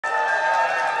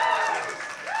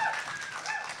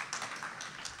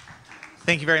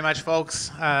Thank you very much,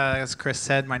 folks. As Chris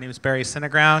said, my name is Barry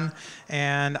Synoground,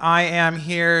 and I am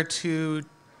here to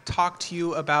talk to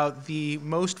you about the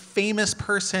most famous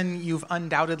person you've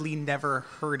undoubtedly never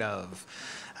heard of.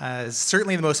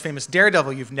 Certainly the most famous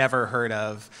daredevil you've never heard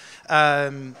of.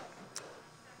 To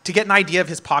get an idea of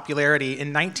his popularity,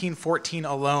 in 1914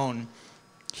 alone,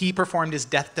 he performed his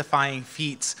death-defying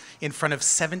feats in front of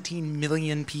 17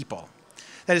 million people.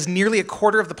 That is nearly a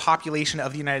quarter of the population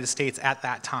of the United States at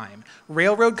that time.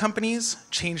 Railroad companies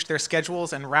changed their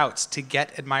schedules and routes to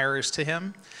get admirers to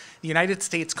him. The United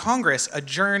States Congress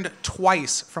adjourned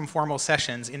twice from formal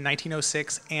sessions in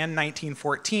 1906 and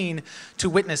 1914 to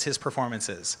witness his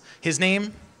performances. His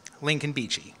name, Lincoln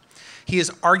Beachy. He is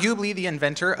arguably the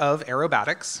inventor of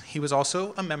aerobatics. He was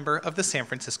also a member of the San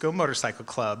Francisco Motorcycle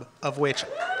Club, of which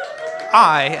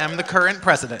I am the current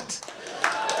president.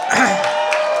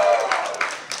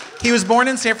 He was born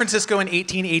in San Francisco in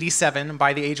 1887.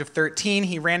 By the age of 13,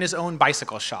 he ran his own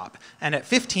bicycle shop. And at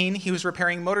 15, he was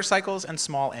repairing motorcycles and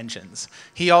small engines.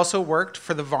 He also worked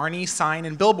for the Varney Sign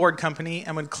and Billboard Company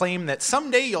and would claim that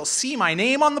someday you'll see my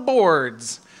name on the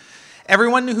boards.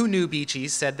 Everyone who knew Beachy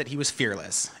said that he was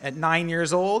fearless. At 9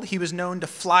 years old, he was known to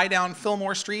fly down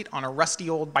Fillmore Street on a rusty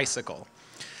old bicycle.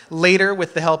 Later,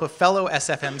 with the help of fellow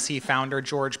SFMC founder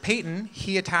George Payton,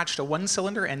 he attached a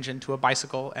one-cylinder engine to a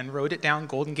bicycle and rode it down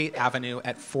Golden Gate Avenue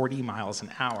at 40 miles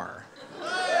an hour.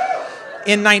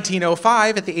 In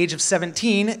 1905, at the age of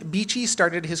 17, Beachy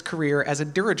started his career as a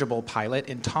dirigible pilot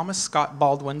in Thomas Scott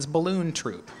Baldwin's balloon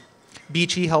troupe.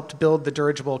 Beachy helped build the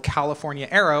dirigible California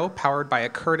Arrow, powered by a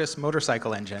Curtiss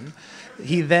motorcycle engine.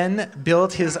 He then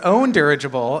built his own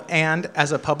dirigible and,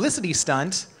 as a publicity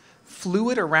stunt,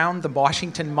 flew it around the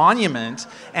Washington Monument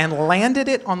and landed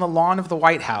it on the lawn of the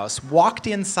White House, walked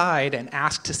inside and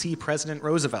asked to see President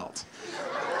Roosevelt,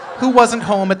 who wasn't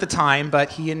home at the time, but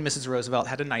he and Mrs. Roosevelt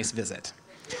had a nice visit.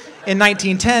 In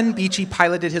 1910, Beachy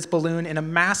piloted his balloon in a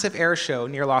massive air show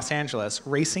near Los Angeles,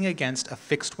 racing against a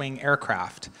fixed-wing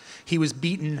aircraft. He was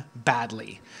beaten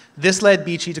badly. This led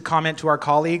Beachy to comment to our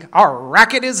colleague, "Our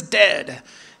racket is dead."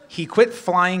 He quit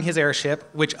flying his airship,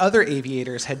 which other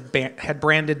aviators had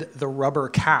branded the rubber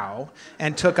cow,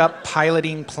 and took up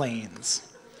piloting planes.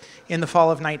 In the fall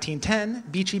of 1910,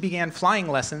 Beachy began flying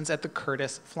lessons at the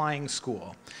Curtiss Flying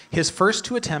School. His first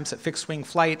two attempts at fixed-wing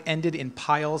flight ended in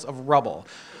piles of rubble.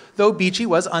 Though Beachy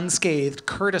was unscathed,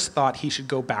 Curtiss thought he should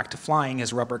go back to flying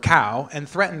his rubber cow and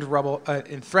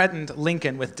threatened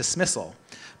Lincoln with dismissal.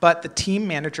 But the team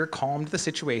manager calmed the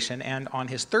situation, and on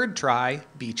his third try,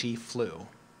 Beachy flew.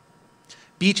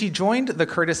 Beachy joined the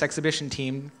Curtiss exhibition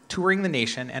team, touring the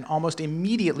nation, and almost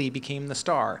immediately became the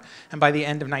star. And by the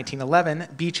end of 1911,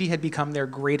 Beachy had become their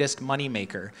greatest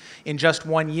moneymaker. In just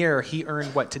 1 year, he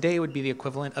earned what today would be the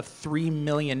equivalent of $3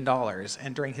 million,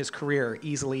 and during his career,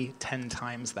 easily 10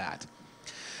 times that.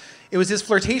 It was his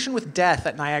flirtation with death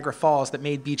at Niagara Falls that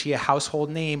made Beachy a household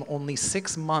name only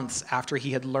 6 months after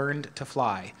he had learned to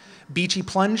fly. Beachy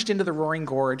plunged into the roaring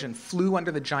gorge and flew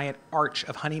under the giant arch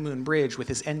of Honeymoon Bridge with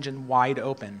his engine wide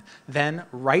open, then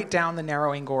right down the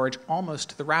narrowing gorge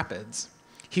almost to the rapids.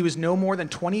 He was no more than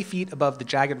 20 feet above the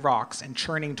jagged rocks and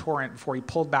churning torrent before he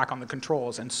pulled back on the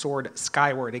controls and soared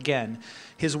skyward again,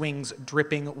 his wings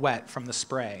dripping wet from the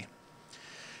spray.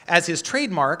 As his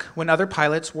trademark, when other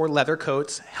pilots wore leather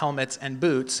coats, helmets, and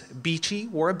boots, Beachy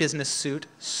wore a business suit,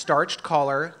 starched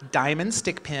collar, diamond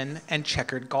stick pin, and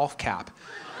checkered golf cap.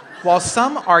 While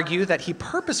some argue that he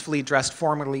purposefully dressed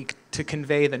formally to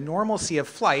convey the normalcy of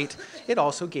flight, it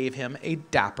also gave him a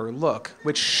dapper look,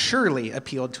 which surely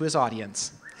appealed to his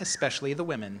audience, especially the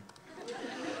women.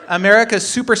 America's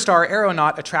superstar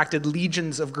aeronaut attracted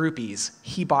legions of groupies.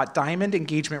 He bought diamond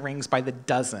engagement rings by the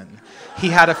dozen. He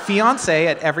had a fiancée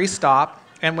at every stop,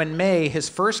 and when May, his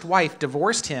first wife,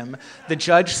 divorced him, the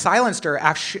judge silenced her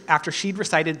after she'd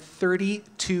recited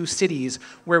 32 cities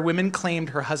where women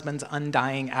claimed her husband's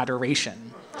undying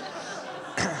adoration.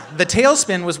 The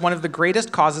tailspin was one of the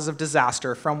greatest causes of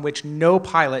disaster from which no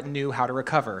pilot knew how to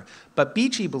recover, but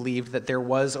Beachy believed that there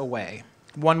was a way.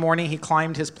 One morning, he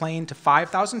climbed his plane to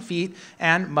 5,000 feet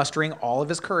and, mustering all of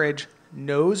his courage,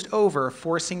 nosed over,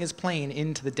 forcing his plane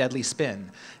into the deadly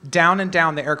spin. Down and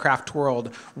down the aircraft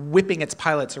twirled, whipping its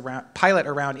pilot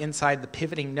around inside the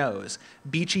pivoting nose.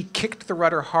 Beachy kicked the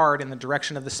rudder hard in the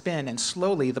direction of the spin, and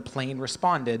slowly the plane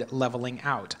responded, leveling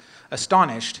out.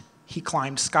 Astonished, he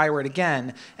climbed skyward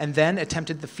again, and then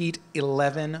attempted the feat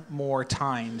 11 more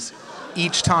times,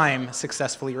 each time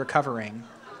successfully recovering.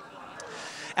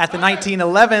 At the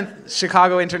 1911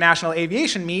 Chicago International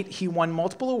Aviation Meet, he won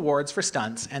multiple awards for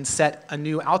stunts and set a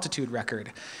new altitude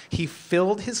record. He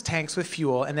filled his tanks with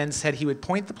fuel and then said he would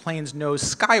point the plane's nose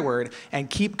skyward and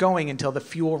keep going until the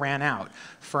fuel ran out.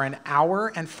 For an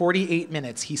hour and 48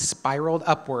 minutes, he spiraled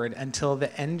upward until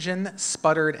the engine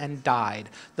sputtered and died.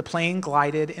 The plane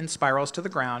glided in spirals to the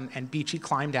ground, and Beachy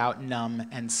climbed out numb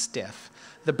and stiff.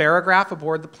 The barograph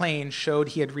aboard the plane showed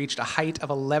he had reached a height of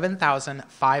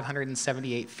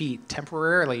 11,578 feet,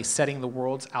 temporarily setting the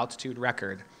world's altitude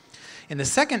record. In the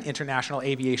second International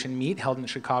Aviation Meet held in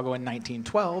Chicago in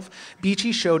 1912,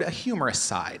 Beachy showed a humorous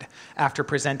side. After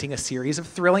presenting a series of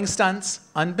thrilling stunts,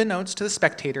 unbeknownst to the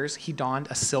spectators, he donned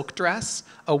a silk dress,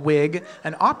 a wig,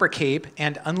 an opera cape,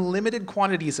 and unlimited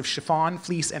quantities of chiffon,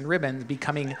 fleece, and ribbons,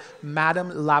 becoming Madame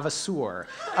Levasseur,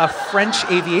 a French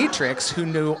aviatrix who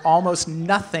knew almost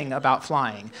nothing about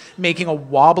flying. Making a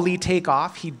wobbly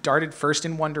takeoff, he darted first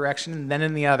in one direction and then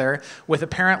in the other. With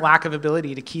apparent lack of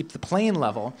ability to keep the plane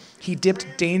level, he dipped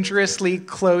dangerously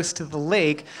close to the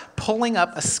lake, pulling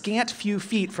up a scant few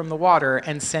feet from the water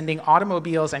and sending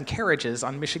automobiles and carriages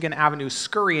on Michigan Avenue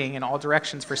scurrying in all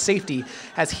directions for safety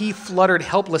as he fluttered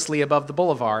helplessly above the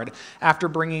boulevard. After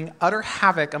bringing utter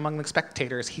havoc among the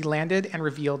spectators, he landed and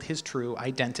revealed his true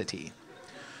identity.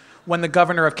 When the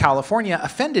governor of California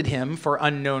offended him for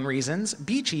unknown reasons,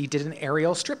 Beachy did an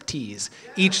aerial striptease.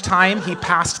 Each time he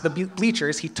passed the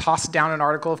bleachers, he tossed down an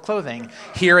article of clothing.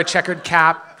 Here a checkered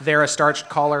cap, there a starched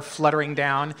collar fluttering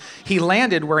down. He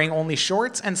landed wearing only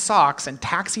shorts and socks and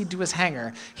taxied to his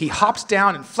hangar. He hopped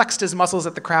down and flexed his muscles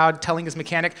at the crowd, telling his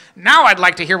mechanic, "Now I'd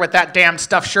like to hear what that damn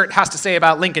stuffed shirt has to say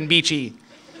about Lincoln Beachy."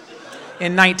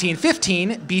 In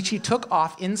 1915, Beachy took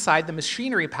off inside the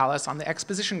Machinery Palace on the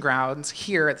exposition grounds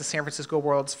here at the San Francisco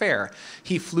World's Fair.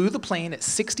 He flew the plane at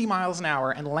 60 miles an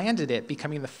hour and landed it,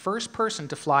 becoming the first person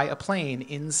to fly a plane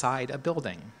inside a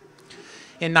building.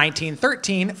 In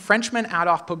 1913, Frenchman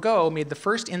Adolphe Pogot made the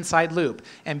first inside loop,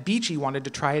 and Beachy wanted to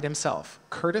try it himself.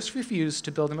 Curtis refused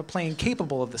to build him a plane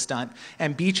capable of the stunt,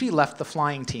 and Beachy left the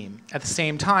flying team. At the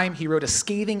same time, he wrote a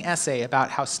scathing essay about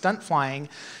how stunt flying,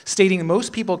 stating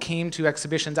most people came to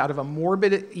exhibitions out of a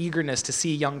morbid eagerness to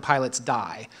see young pilots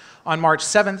die. On March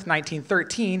 7,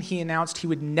 1913, he announced he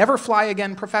would never fly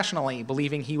again professionally,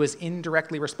 believing he was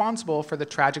indirectly responsible for the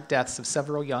tragic deaths of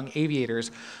several young aviators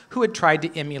who had tried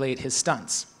to emulate his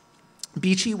stunts.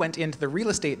 Beachy went into the real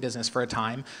estate business for a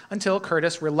time until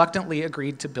Curtis reluctantly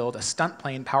agreed to build a stunt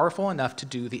plane powerful enough to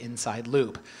do the inside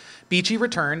loop. Beachy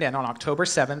returned and on October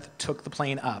 7th took the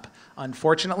plane up.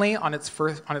 Unfortunately, on its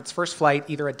first flight,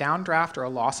 either a downdraft or a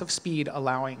loss of speed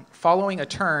following a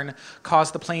turn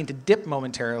caused the plane to dip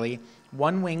momentarily.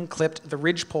 One wing clipped the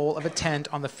ridgepole of a tent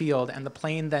on the field, and the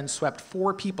plane then swept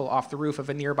 4 people off the roof of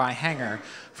a nearby hangar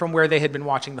from where they had been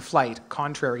watching the flight,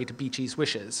 contrary to Beachy's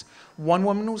wishes. 1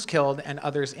 woman was killed and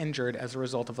others injured as a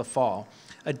result of the fall,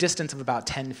 a distance of about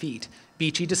 10 feet.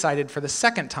 Beachy decided for the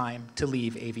second time to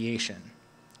leave aviation.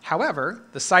 However,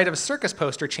 the sight of a circus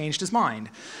poster changed his mind.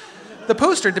 The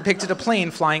poster depicted a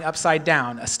plane flying upside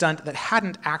down, a stunt that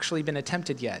hadn't actually been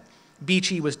attempted yet.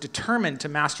 Beachy was determined to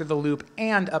master the loop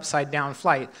and upside-down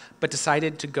flight, but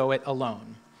decided to go it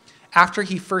alone. After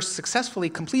he first successfully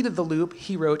completed the loop,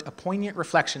 he wrote a poignant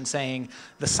reflection saying,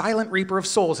 "The silent reaper of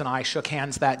souls and I shook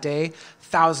hands that day.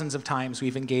 Thousands of times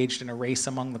we've engaged in a race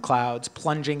among the clouds,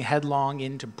 plunging headlong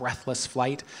into breathless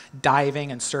flight,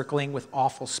 diving and circling with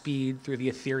awful speed through the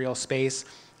ethereal space.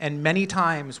 And many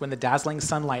times when the dazzling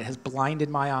sunlight has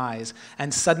blinded my eyes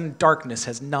and sudden darkness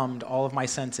has numbed all of my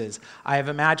senses, I have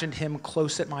imagined him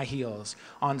close at my heels.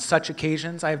 On such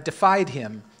occasions, I have defied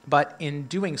him, but in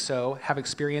doing so, have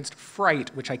experienced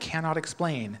fright which I cannot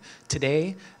explain.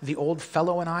 Today, the old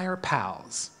fellow and I are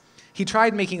pals." He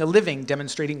tried making a living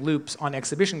demonstrating loops on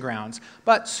exhibition grounds,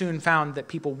 but soon found that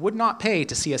people would not pay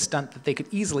to see a stunt that they could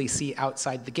easily see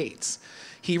outside the gates.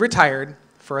 He retired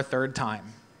for a third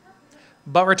time,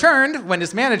 but returned when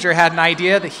his manager had an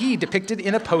idea that he depicted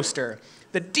in a poster.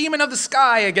 The demon of the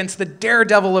sky against the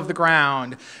daredevil of the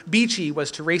ground. Beachy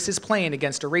was to race his plane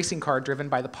against a racing car driven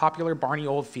by the popular Barney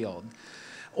Oldfield.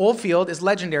 Oldfield is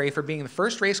legendary for being the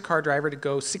first race car driver to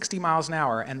go 60 miles an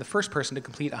hour and the first person to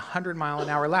complete a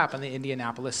 100-mile-an-hour lap on the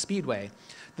Indianapolis Speedway.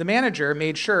 The manager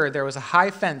made sure there was a high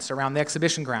fence around the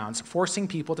exhibition grounds, forcing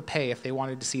people to pay if they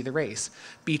wanted to see the race.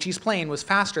 Beachy's plane was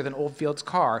faster than Oldfield's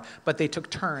car, but they took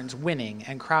turns winning,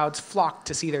 and crowds flocked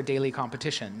to see their daily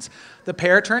competitions. The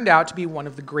pair turned out to be one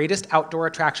of the greatest outdoor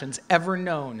attractions ever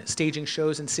known, staging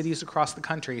shows in cities across the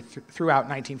country throughout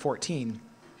 1914.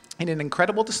 In an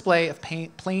incredible display of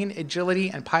plane agility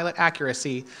and pilot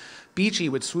accuracy, Beachy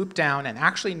would swoop down and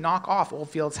actually knock off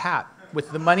Oldfield's hat.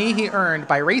 With the money he earned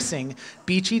by racing,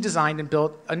 Beachy designed and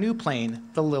built a new plane,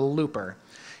 the Little Looper.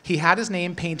 He had his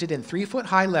name painted in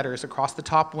 3-foot-high letters across the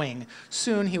top wing.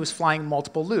 Soon he was flying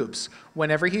multiple loops.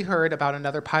 Whenever he heard about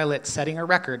another pilot setting a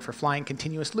record for flying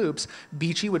continuous loops,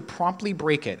 Beachy would promptly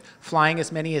break it, flying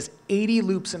as many as 80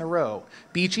 loops in a row.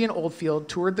 Beachy and Oldfield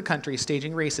toured the country,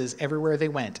 staging races everywhere they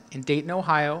went. In Dayton,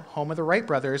 Ohio, home of the Wright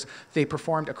brothers, they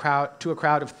performed to a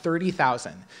crowd of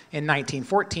 30,000. In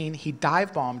 1914, he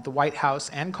dive-bombed the White House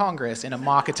and Congress in a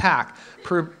mock attack,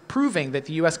 proving that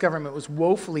the U.S. government was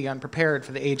woefully unprepared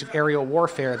for the age of aerial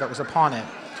warfare that was upon it.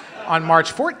 On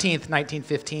March 14,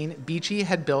 1915, Beachy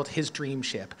had built his dream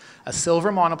ship, a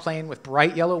silver monoplane with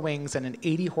bright yellow wings and an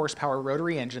 80-horsepower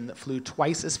rotary engine that flew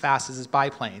twice as fast as his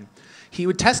biplane. He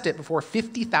would test it before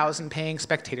 50,000 paying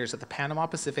spectators at the Panama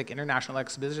Pacific International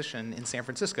Exposition in San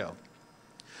Francisco.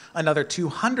 Another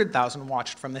 200,000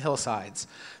 watched from the hillsides.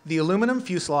 The aluminum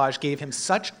fuselage gave him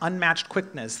such unmatched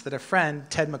quickness that a friend,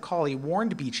 Ted McCauley,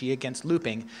 warned Beachy against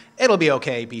looping. "It'll be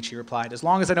okay," Beachy replied, "as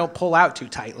long as I don't pull out too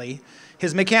tightly."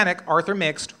 His mechanic, Arthur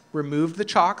Mixed, removed the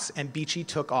chocks and Beachy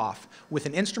took off, with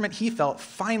an instrument he felt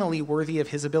finally worthy of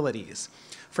his abilities.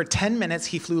 For 10 minutes,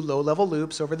 he flew low-level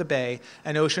loops over the bay,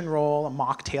 an ocean roll, a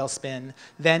mock tailspin.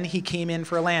 Then he came in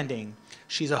for a landing.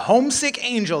 "She's a homesick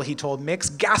angel," he told Mix.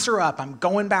 "Gas her up, I'm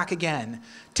going back again."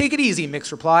 "Take it easy,"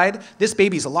 Mix replied. "This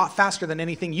baby's a lot faster than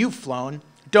anything you've flown."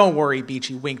 "Don't worry,"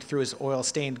 Beachy winked through his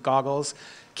oil-stained goggles.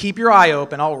 "Keep your eye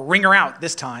open, I'll wring her out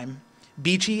this time."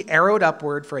 Beachy arrowed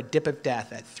upward for a dip of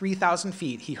death. At 3,000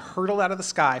 feet, he hurtled out of the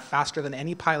sky faster than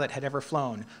any pilot had ever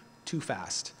flown. Too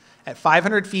fast. At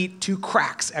 500 feet, 2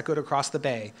 cracks echoed across the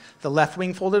bay. The left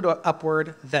wing folded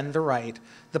upward, then the right.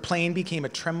 The plane became a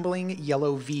trembling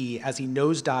yellow V as he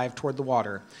nosedived toward the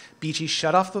water. Beachy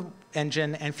shut off the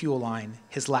engine and fuel line.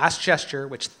 His last gesture,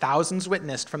 which thousands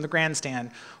witnessed from the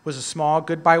grandstand, was a small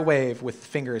goodbye wave with the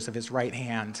fingers of his right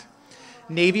hand.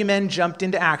 Navy men jumped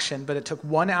into action, but it took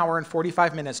 1 hour and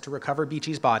 45 minutes to recover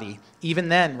Beachy's body. Even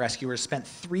then, rescuers spent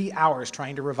 3 hours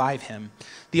trying to revive him.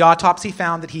 The autopsy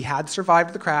found that he had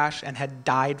survived the crash and had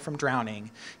died from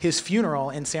drowning. His funeral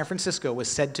in San Francisco was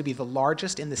said to be the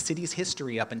largest in the city's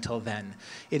history up until then.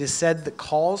 It is said that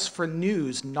calls for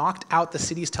news knocked out the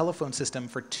city's telephone system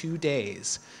for 2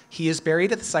 days. He is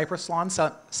buried at the Cypress Lawn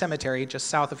Cemetery just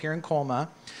south of here in Colma,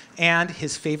 and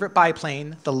his favorite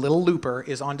biplane, the Little Looper,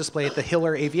 is on display at the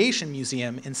Hiller Aviation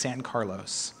Museum in San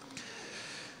Carlos.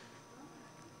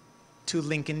 To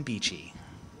Lincoln Beachy.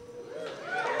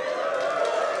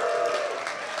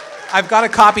 I've got a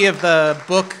copy of the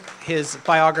book, his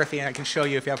biography, and I can show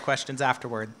you if you have questions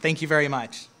afterward. Thank you very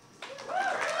much.